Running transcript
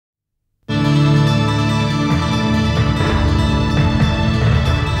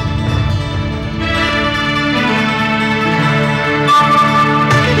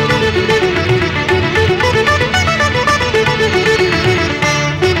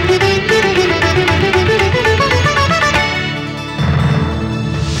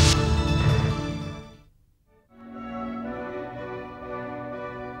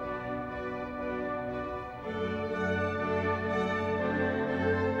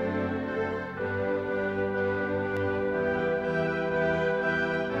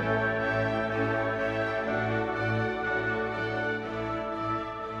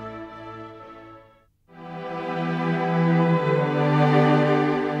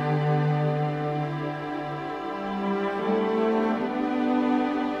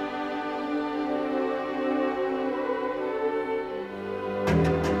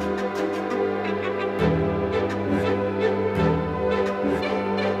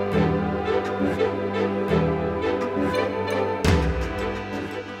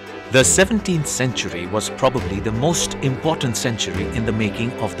The 17th century was probably the most important century in the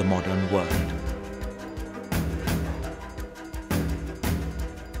making of the modern world.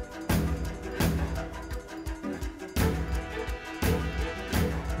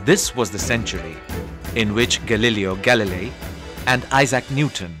 This was the century in which Galileo Galilei and Isaac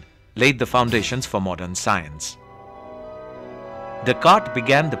Newton laid the foundations for modern science. Descartes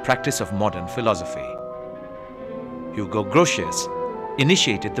began the practice of modern philosophy. Hugo Grotius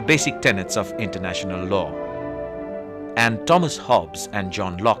initiated the basic tenets of international law. And Thomas Hobbes and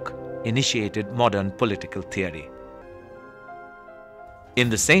John Locke initiated modern political theory. In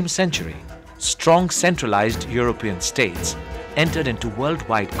the same century, strong centralized European states entered into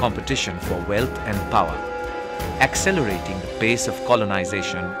worldwide competition for wealth and power, accelerating the pace of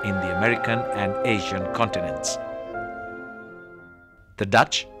colonization in the American and Asian continents. The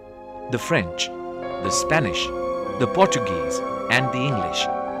Dutch, the French, the Spanish, the Portuguese, and the English,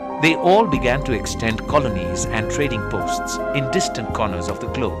 they all began to extend colonies and trading posts in distant corners of the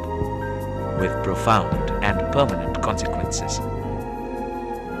globe, with profound and permanent consequences.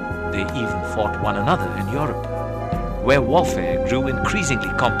 They even fought one another in Europe, where warfare grew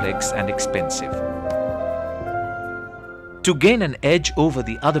increasingly complex and expensive. To gain an edge over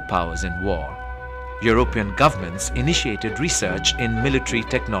the other powers in war, European governments initiated research in military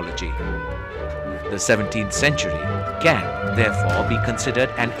technology. The 17th century can, therefore, be considered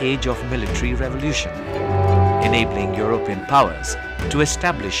an age of military revolution, enabling European powers to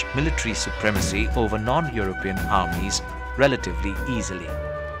establish military supremacy over non-European armies relatively easily.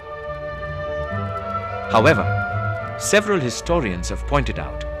 However, several historians have pointed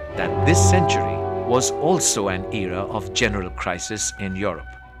out that this century was also an era of general crisis in Europe.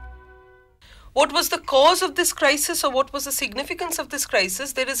 What was the cause of this crisis, or what was the significance of this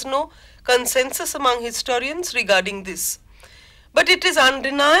crisis? There is no consensus among historians regarding this. But it is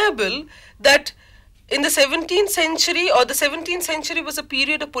undeniable that in the 17th century, or the 17th century was a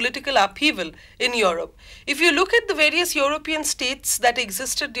period of political upheaval in Europe. If you look at the various European states that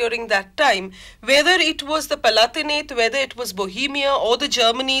existed during that time, whether it was the Palatinate, whether it was Bohemia or the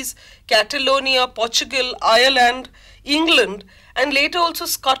Germanies, Catalonia, Portugal, Ireland, England, and later also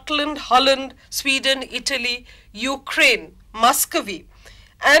Scotland, Holland, Sweden, Italy, Ukraine, Muscovy,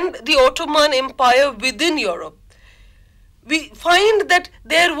 and the Ottoman Empire within Europe, we find that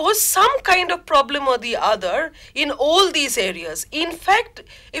there was some kind of problem or the other in all these areas. In fact,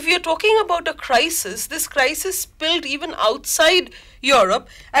 if you're talking about a crisis, this crisis spilled even outside Europe,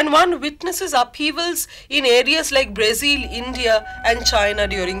 and one witnesses upheavals in areas like Brazil, India, and China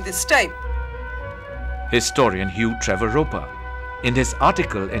during this time. Historian Hugh Trevor Roper, in his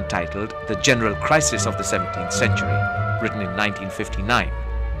article entitled The General Crisis of the 17th Century, written in 1959,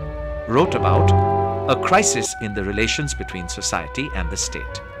 wrote about a crisis in the relations between society and the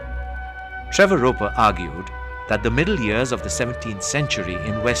state. Trevor Roper argued that the middle years of the 17th century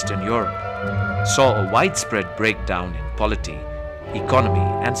in Western Europe saw a widespread breakdown in polity,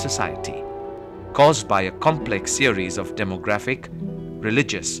 economy, and society, caused by a complex series of demographic,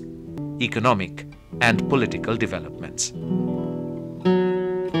 religious, economic, and political developments.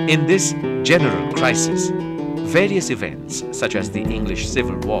 In this general crisis, various events such as the English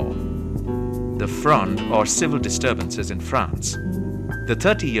Civil War, the Fronde or civil disturbances in France, the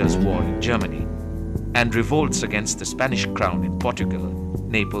 30 Years' War in Germany, and revolts against the Spanish crown in Portugal,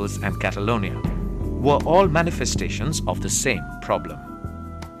 Naples, and Catalonia were all manifestations of the same problem.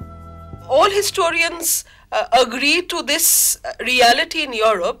 All historians agree to this reality in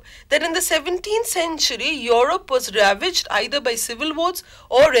Europe, that in the 17th century, Europe was ravaged either by civil wars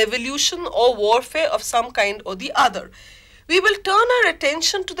or revolution or warfare of some kind or the other. We will turn our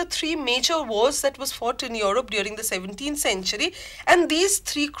attention to the three major wars that was fought in Europe during the 17th century, and these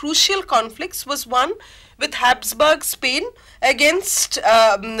three crucial conflicts was one with Habsburg Spain against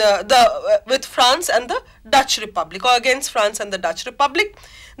with France and the Dutch Republic, or against France and the Dutch Republic,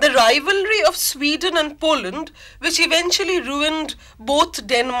 the rivalry of Sweden and Poland, which eventually ruined both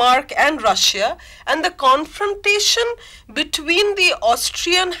Denmark and Russia, and the confrontation between the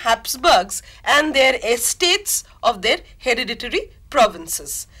Austrian Habsburgs and their estates of their hereditary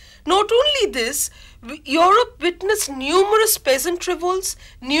provinces. Not only this, Europe witnessed numerous peasant revolts,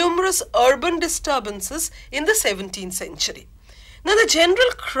 numerous urban disturbances in the 17th century. Now, the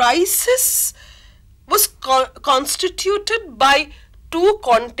general crisis was constituted by two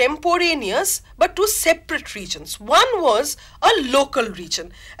contemporaneous but two separate regions. One was a local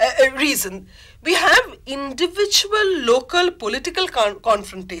reason. We have individual local political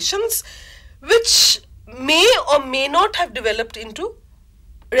confrontations which may or may not have developed into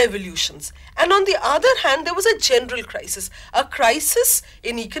revolutions. And on the other hand, there was a general crisis, a crisis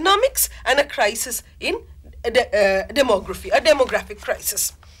in economics and a crisis in demography, a demographic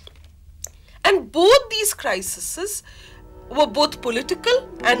crisis. And both these crises were both political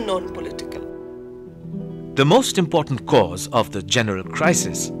and non-political. The most important cause of the general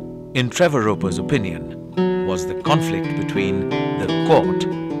crisis, in Trevor Roper's opinion, was the conflict between the court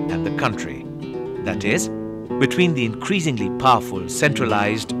and the country. That is, between the increasingly powerful,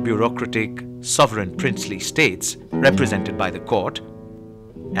 centralized, bureaucratic, sovereign princely states represented by the court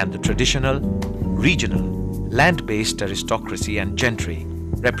and the traditional, regional, land-based aristocracy and gentry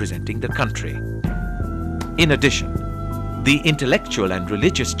representing the country. In addition, the intellectual and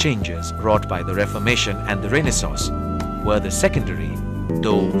religious changes wrought by the Reformation and the Renaissance were the secondary,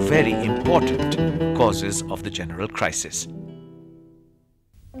 though very important, causes of the general crisis.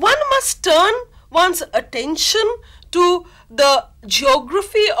 One must turn one's attention to the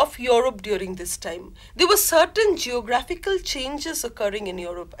geography of Europe during this time. There were certain geographical changes occurring in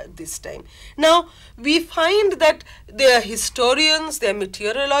Europe at this time. Now, we find that there are historians, there are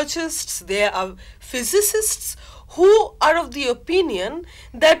meteorologists, there are physicists who are of the opinion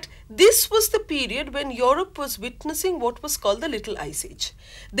that this was the period when Europe was witnessing what was called the Little Ice Age.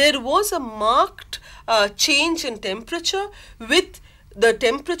 There was a marked change in temperature, with the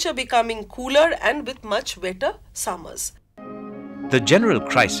temperature becoming cooler and with much wetter summers. The general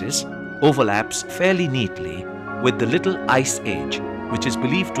crisis overlaps fairly neatly with the Little Ice Age, which is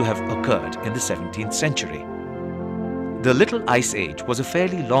believed to have occurred in the 17th century. The Little Ice Age was a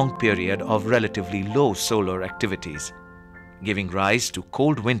fairly long period of relatively low solar activities, giving rise to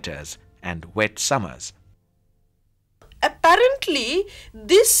cold winters and wet summers. Apparently,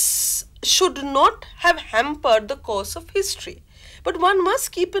 this should not have hampered the course of history. But one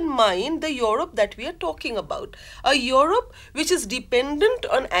must keep in mind the Europe that we are talking about, a Europe which is dependent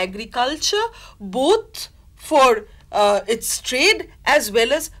on agriculture both for its trade as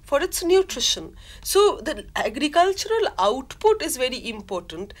well as for its nutrition. So the agricultural output is very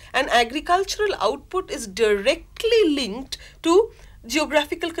important, and agricultural output is directly linked to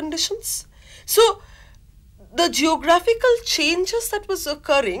geographical conditions. So the geographical changes that was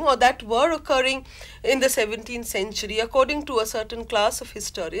occurring or that were occurring in the 17th century, according to a certain class of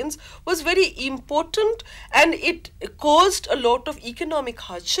historians, was very important, and it caused a lot of economic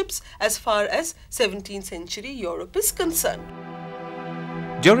hardships as far as 17th century Europe is concerned.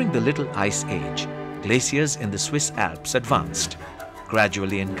 During the Little Ice Age, glaciers in the Swiss Alps advanced,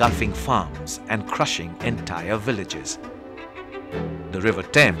 gradually engulfing farms and crushing entire villages. The River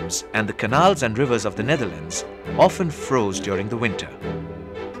Thames and the canals and rivers of the Netherlands often froze during the winter,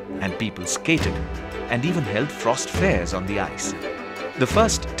 and people skated and even held frost fairs on the ice. The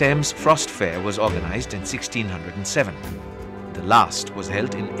first Thames Frost Fair was organized in 1607. The last was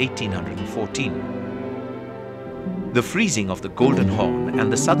held in 1814. The freezing of the Golden Horn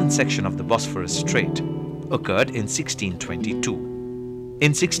and the southern section of the Bosphorus Strait occurred in 1622.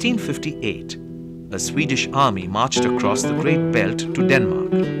 In 1658, a Swedish army marched across the Great Belt to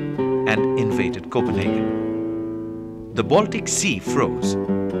Denmark and invaded Copenhagen. The Baltic Sea froze,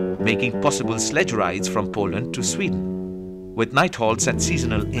 making possible sledge rides from Poland to Sweden, with night halts and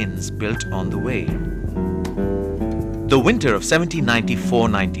seasonal inns built on the way. The winter of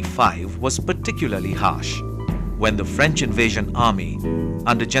 1794-95 was particularly harsh, when the French invasion army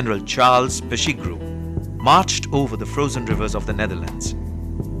under General Charles Pichegru marched over the frozen rivers of the Netherlands,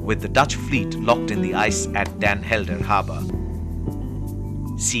 with the Dutch fleet locked in the ice at Den Helder Harbour.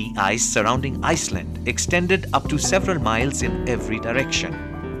 Sea ice surrounding Iceland extended up to several miles in every direction,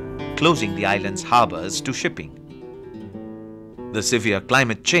 closing the island's harbours to shipping. The severe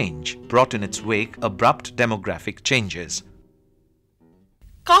climate change brought in its wake abrupt demographic changes.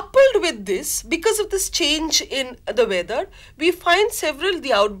 Coupled with this, because of this change in the weather, we find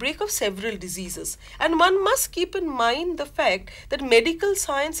the outbreak of several diseases. And one must keep in mind the fact that medical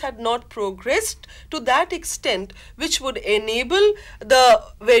science had not progressed to that extent which would enable the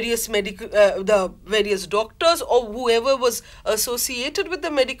various doctors or whoever was associated with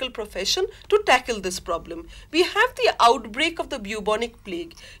the medical profession to tackle this problem. We have the outbreak of the bubonic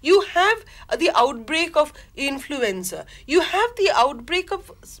plague. You have the outbreak of influenza. You have the outbreak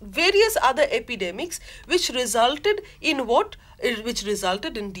of various other epidemics which resulted in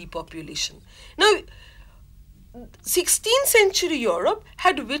depopulation. Now, 16th century Europe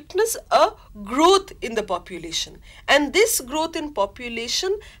had witnessed a growth in the population, and this growth in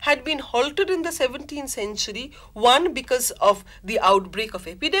population had been halted in the 17th century, one because of the outbreak of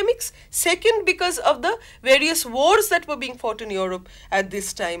epidemics, second because of the various wars that were being fought in Europe at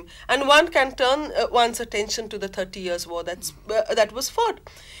this time, and one can turn one's attention to the 30 Years' War that was fought.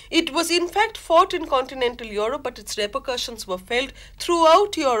 It was in fact fought in continental Europe, but its repercussions were felt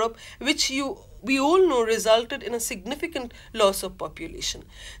throughout Europe, which we all know resulted in a significant loss of population.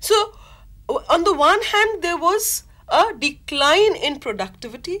 So, on the one hand, there was a decline in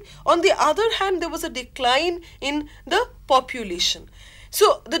productivity. On the other hand, there was a decline in the population.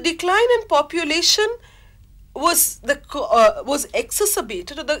 So, the decline in population was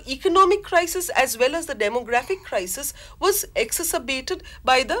exacerbated, or the economic crisis as well as the demographic crisis was exacerbated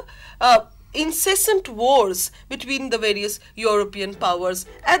by the incessant wars between the various European powers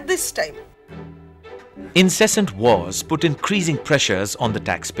at this time. Incessant wars put increasing pressures on the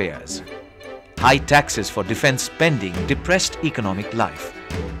taxpayers. High taxes for defense spending depressed economic life,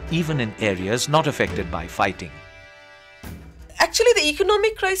 even in areas not affected by fighting. Actually, the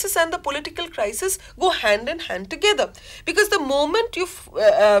economic crisis and the political crisis go hand in hand together, because the moment you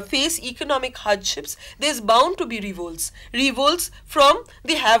face economic hardships, there's bound to be revolts from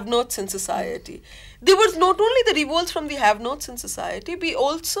the have-nots in society. There was not only the revolts from the have-nots in society, we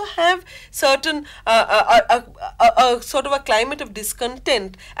also have certain sort of a climate of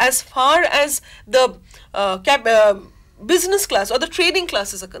discontent as far as the business class or the trading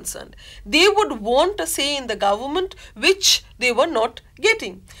classes are concerned. They would want a say in the government, which they were not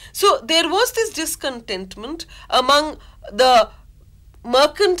getting. So there was this discontentment among the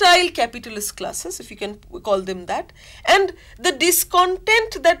mercantile capitalist classes, if you can call them that, and the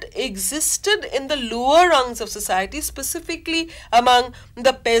discontent that existed in the lower rungs of society, specifically among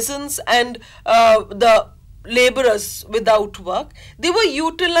the peasants and the laborers without work, they were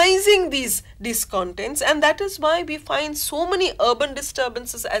utilizing these discontents, and that is why we find so many urban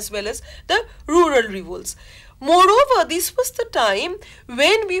disturbances as well as the rural revolts. Moreover, this was the time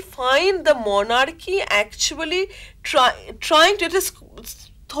when we find the monarchy actually trying to, it is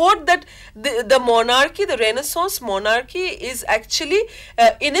thought that the monarchy, the Renaissance monarchy, is actually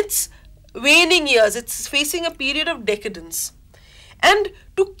in its waning years. It's facing a period of decadence. And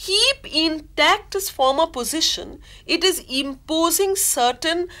to keep intact its former position, it is imposing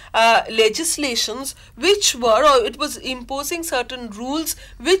certain legislations which were, or it was imposing certain rules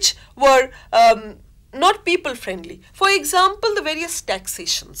which were not people friendly. For example, the various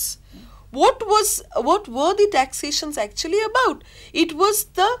taxations. What were the taxations actually about? It was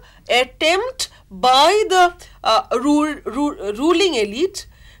the attempt by the ruling elite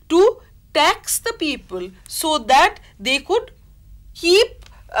to tax the people so that they could keep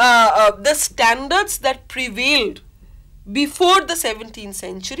the standards that prevailed before the 17th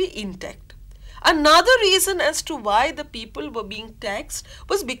century intact. Another reason as to why the people were being taxed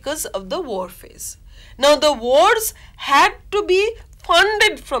was because of the warfares. Now, the wars had to be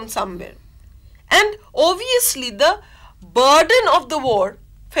funded from somewhere, and obviously the burden of the war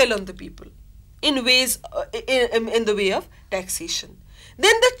fell on the people in ways in the way of taxation.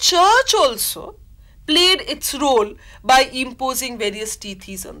 Then the church also played its role by imposing various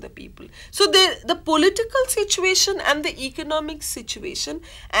tithes on the people. So the political situation and the economic situation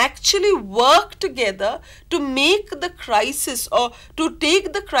actually work together to make the crisis, or to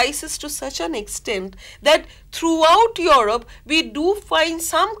take the crisis to such an extent that throughout Europe we do find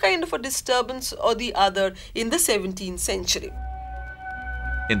some kind of a disturbance or the other in the 17th century.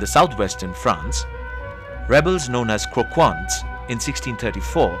 In the southwestern France, rebels known as Croquants in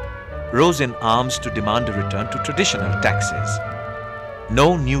 1634 rose in arms to demand a return to traditional taxes.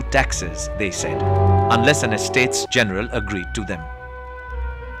 No new taxes, they said, unless an Estates General agreed to them.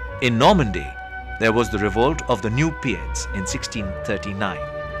 In Normandy, there was the revolt of the New Pieds in 1639.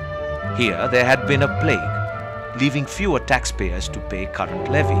 Here there had been a plague, leaving fewer taxpayers to pay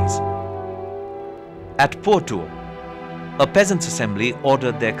current levies. At Porto, a peasants' assembly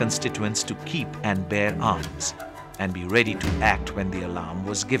ordered their constituents to keep and bear arms and be ready to act when the alarm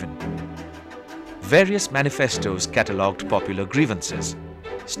was given. Various manifestos catalogued popular grievances,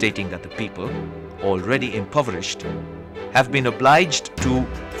 stating that the people, already impoverished, have been obliged to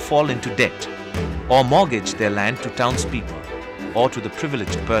fall into debt or mortgage their land to townspeople or to the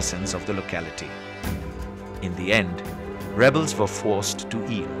privileged persons of the locality. In the end, rebels were forced to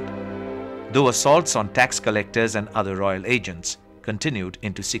yield, though assaults on tax collectors and other royal agents continued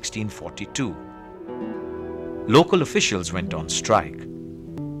into 1642. Local officials went on strike.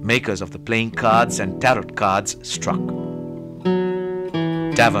 Makers of the playing cards and tarot cards struck.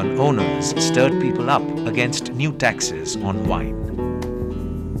 Tavern owners stirred people up against new taxes on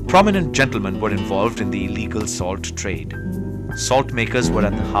wine. Prominent gentlemen were involved in the illegal salt trade. Salt makers were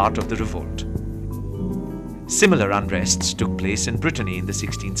at the heart of the revolt. Similar unrests took place in Brittany in the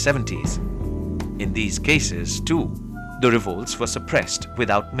 1670s. In these cases, too, the revolts were suppressed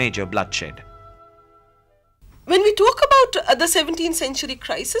without major bloodshed. When we talk about the 17th century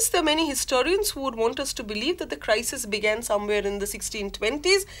crisis, there are many historians who would want us to believe that the crisis began somewhere in the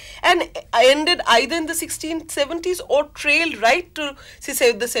 1620s and ended either in the 1670s or trailed right to,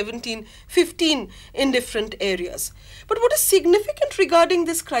 say, the 1715 in different areas. But what is significant regarding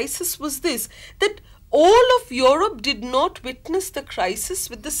this crisis was this, that all of Europe did not witness the crisis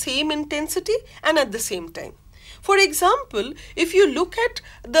with the same intensity and at the same time. For example, if you look at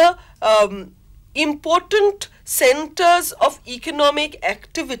the important centers of economic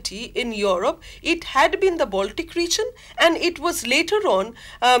activity in Europe, it had been the Baltic region, and it was later on,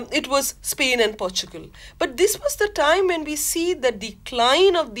 it was Spain and Portugal. But this was the time when we see the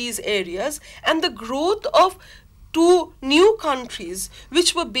decline of these areas and the growth of two new countries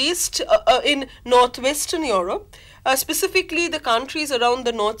which were based in northwestern Europe, specifically the countries around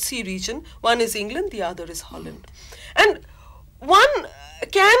the North Sea region. One is England, the other is Holland. And one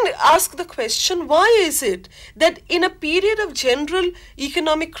can ask the question, why is it that in a period of general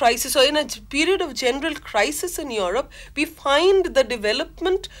economic crisis or in a period of general crisis in Europe, we find the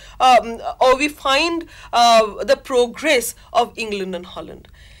development or we find the progress of England and Holland?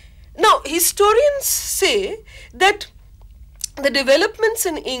 Now, historians say that the developments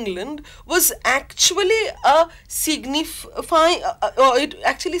in England was actually it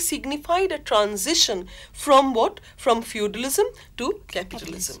actually signified a transition from what? From feudalism to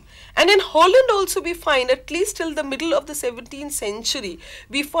capitalism. And in Holland also we find, at least till the middle of the 17th century,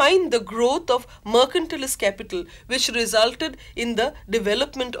 we find the growth of mercantilist capital, which resulted in the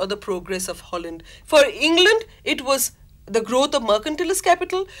development or the progress of Holland. For England, it was the growth of mercantilist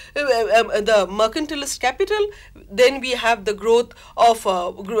capital, then we have the growth of,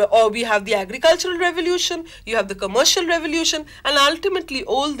 or we have the agricultural revolution, you have the commercial revolution, and ultimately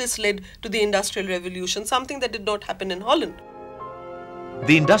all this led to the industrial revolution, something that did not happen in Holland.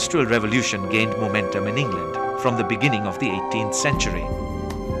 The Industrial Revolution gained momentum in England from the beginning of the 18th century.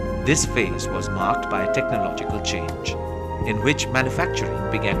 This phase was marked by a technological change, in which manufacturing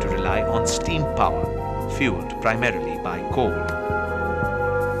began to rely on steam power, fueled primarily by coal.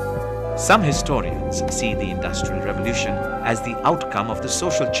 Some historians see the Industrial Revolution as the outcome of the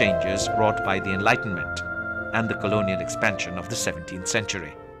social changes wrought by the Enlightenment and the colonial expansion of the 17th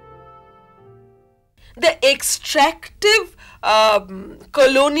century. The extractive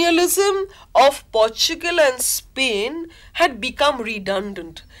colonialism of Portugal and Spain had become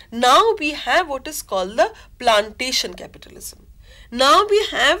redundant. Now we have what is called the plantation capitalism. Now we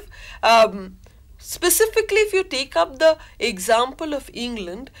have specifically, if you take up the example of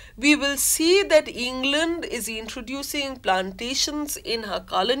England, we will see that England is introducing plantations in her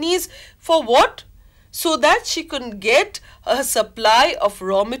colonies for what? So that she could get a supply of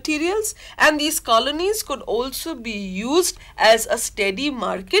raw materials, and these colonies could also be used as a steady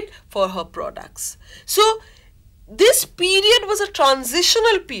market for her products. So this period was a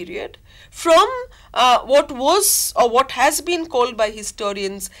transitional period from what was or what has been called by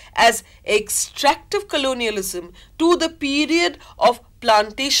historians as extractive colonialism to the period of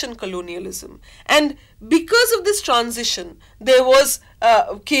plantation colonialism. And because of this transition, there was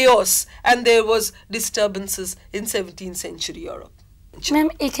chaos and there was disturbances in 17th century Europe. Ma'am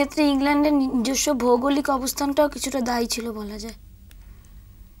এক্ষেত্রে ইংল্যান্ডের নিজস্ব ভৌগোলিক অবস্থানটাও কিছুটা দায়ী ছিল বলা যায়।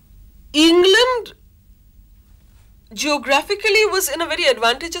 England geographically was in a very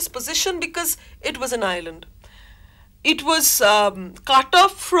advantageous position because it was an island. It was cut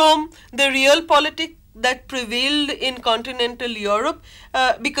off from the real politics that prevailed in continental Europe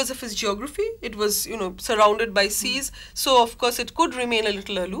because of its geography. It was, surrounded by seas, so of course it could remain a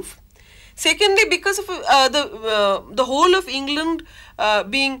little aloof. Secondly, because of the whole of England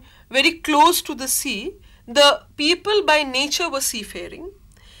being very close to the sea, the people by nature were seafaring.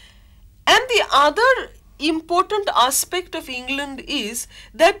 And the other important aspect of England is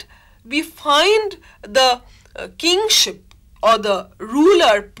that we find the kingship or the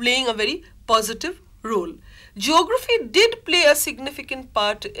ruler playing a very positive role. Geography did play a significant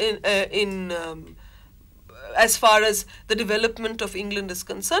part in as far as the development of England is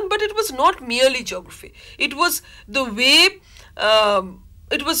concerned, but it was not merely geography. It was the way,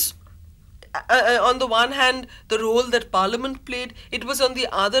 it was on the one hand the role that Parliament played, it was on the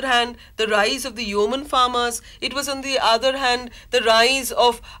other hand the rise of the yeoman farmers, it was on the other hand the rise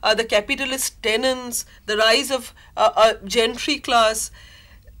of the capitalist tenants, the rise of a gentry class.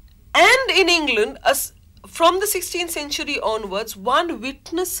 And in England, from the 16th century onwards, one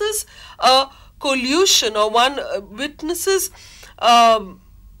witnesses a collusion, or one witnesses a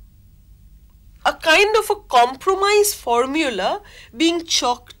kind of a compromise formula being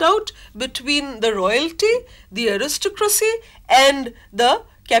chalked out between the royalty, the aristocracy, and the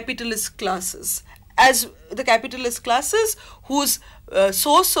capitalist classes. As the capitalist classes whose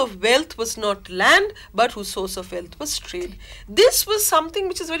source of wealth was not land, but whose source of wealth was trade. This was something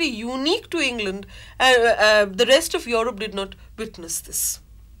which is very unique to England. The rest of Europe did not witness this.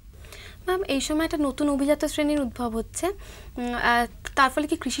 Ma'am এই সময় একটা নতুন অভিজাত শ্রেণীর উদ্ভব হচ্ছে, তার ফলে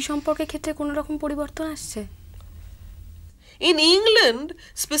কি কৃষি সম্পর্কের ক্ষেত্রে কোনো রকম পরিবর্তন আসছে? In England,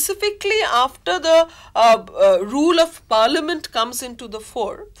 specifically after the rule of parliament comes into the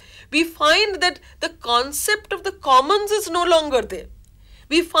fore, we find that the concept of the commons is no longer there.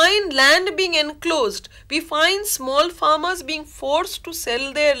 We find land being enclosed. We find small farmers being forced to sell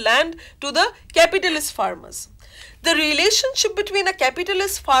their land to the capitalist farmers. The relationship between a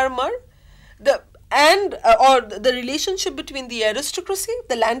capitalist farmer or the relationship between the aristocracy,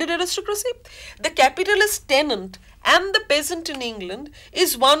 the landed aristocracy, the capitalist tenant, and the peasant in England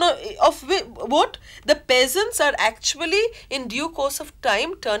is one of what the peasants are actually in due course of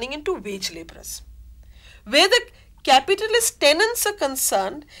time turning into wage laborers. Where the capitalist tenants are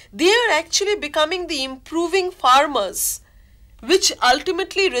concerned, they are actually becoming the improving farmers, which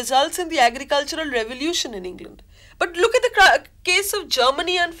ultimately results in the agricultural revolution in England. But look at the case of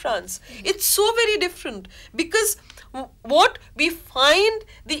Germany and France. It's so very different, because what we find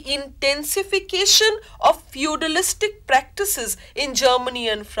the intensification of feudalistic practices in Germany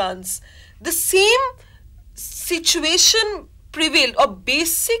and France. The same situation prevailed, or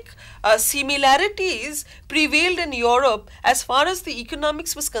basic similarities prevailed in Europe as far as the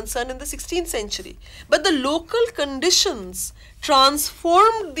economics was concerned in the 16th century. But the local conditions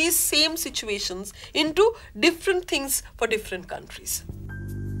transformed these same situations into different things for different countries.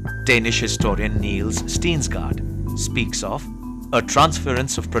 Danish historian Niels Steensgaard speaks of a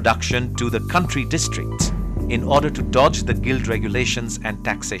transference of production to the country districts in order to dodge the guild regulations and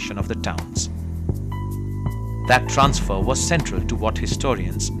taxation of the towns. That transfer was central to what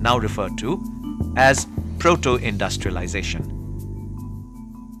historians now refer to as proto-industrialization.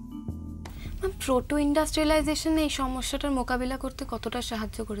 Proto-industrialisation এই সমস্যাটার মোকাবিলা করতে কতটা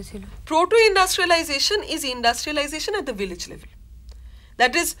সাহায্য করেছিল? Proto-industrialization is industrialization at the village level.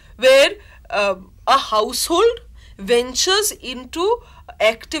 That is where a household ventures into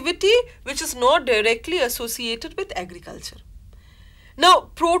activity which is not directly associated with agriculture. Now,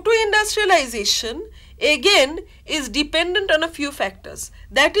 proto-industrialization again is dependent on a few factors.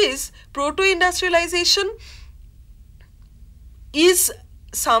 That is, proto-industrialization is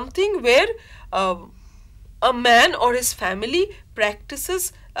something where a man or his family practices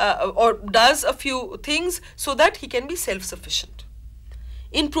or does a few things so that he can be self-sufficient.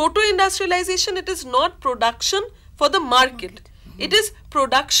 In proto-industrialization, it is not production for the market. It is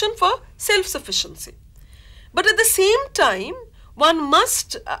production for self-sufficiency. But at the same time, one must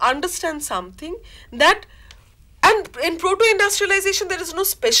understand something that, and in proto-industrialization, there is no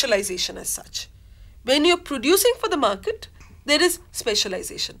specialization as such. When you're producing for the market, there is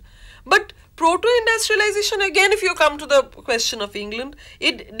specialization. But proto-industrialization, again, if you come to the question of England,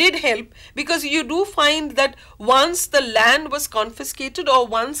 it did help, because you do find that once the land was confiscated,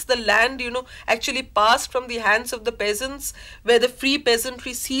 or once the land, actually passed from the hands of the peasants, where the free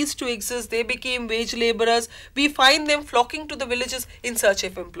peasantry ceased to exist, they became wage laborers, we find them flocking to the villages in search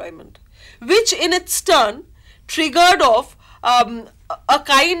of employment, which in its turn triggered off a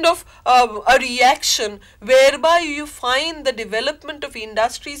kind of a reaction whereby you find the development of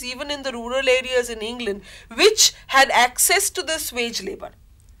industries even in the rural areas in England which had access to this wage labor,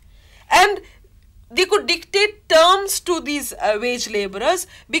 and they could dictate terms to these wage laborers,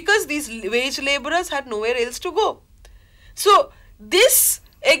 because these wage laborers had nowhere else to go. So this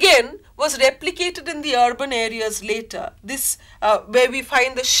again was replicated in the urban areas later, this where we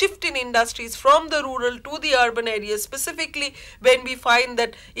find the shift in industries from the rural to the urban areas, specifically when we find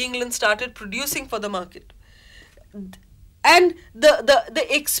that England started producing for the market. And the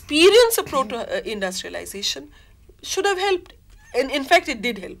experience of proto-industrialization should have helped. In fact, it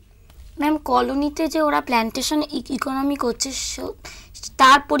did help. Ma'am, কলোনিতে যে ওরা plantation economy করছে,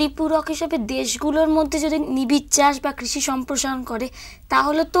 তার পরিপূরক হিসেবে দেশগুলোর মধ্যে যদি নিবিড় চাষ বা কৃষি সম্প্রসারণ করে,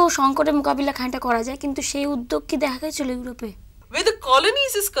 তাহলে তো সংকটের মোকাবিলা খানিকটা করা যায়, কিন্তু সেই উদ্যোগ কি দেখা গেছিল ইউরোপে? Where the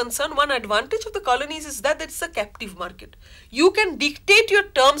colonies is concerned, one advantage of the colonies is that it's a captive market. You can dictate your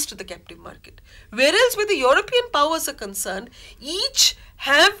terms to the captive market. Whereas where the European powers are concerned, each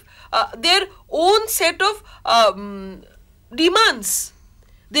have their own set of demands.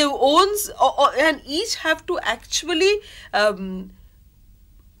 They and each have to actually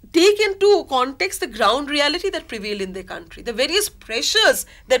take into context the ground reality that prevail in their country, the various pressures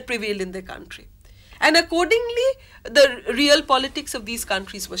that prevail in their country. And accordingly, the real politics of these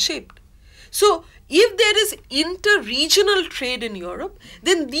countries were shaped. So, if there is inter-regional trade in Europe,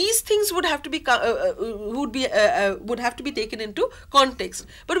 then these things would have to be taken into context.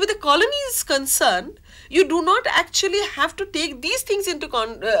 But with the colonies concerned, you do not actually have to take these things into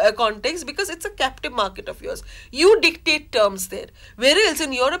context, because it's a captive market of yours. You dictate terms there. Whereas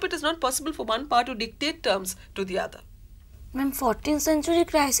in Europe, it is not possible for one part to dictate terms to the other. Ma'am, 14th century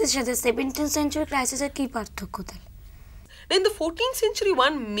crisis সাথে 17th century crisis এর কি পার্থক্য তাহলে? In the 14th century,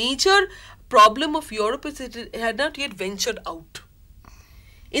 one major problem of Europe is that it had not yet ventured out.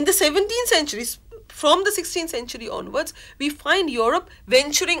 In the 17th century, from the 16th century onwards, we find Europe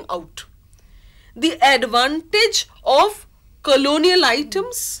venturing out. The advantage of colonial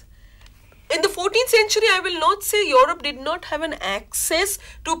items. In the 14th century, I will not say Europe did not have an access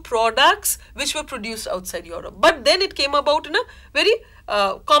to products which were produced outside Europe. But then it came about in a very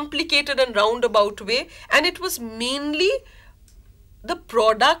complicated and roundabout way, and it was mainly the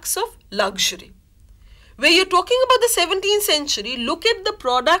products of luxury. Where you're talking about the 17th century, look at the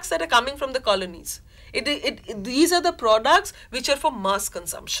products that are coming from the colonies. These are the products which are for mass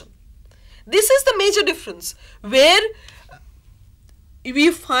consumption. This is the major difference, where we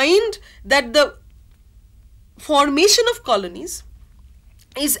find that the formation of colonies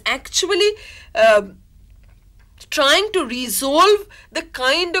is actually trying to resolve the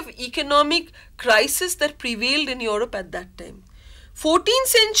kind of economic crisis that prevailed in Europe at that time. 14th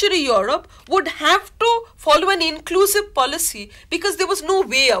century Europe would have to follow an inclusive policy because there was no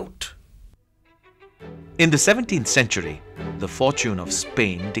way out. In the 17th century, the fortune of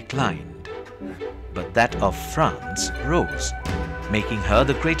Spain declined, but that of France rose, making her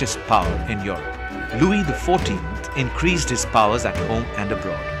the greatest power in Europe. Louis XIV increased his powers at home and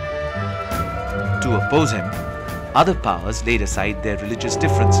abroad. To oppose him, other powers laid aside their religious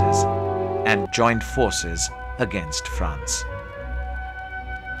differences and joined forces against France.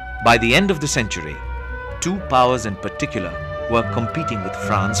 By the end of the century, two powers in particular were competing with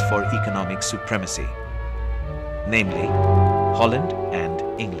France for economic supremacy, namely Holland and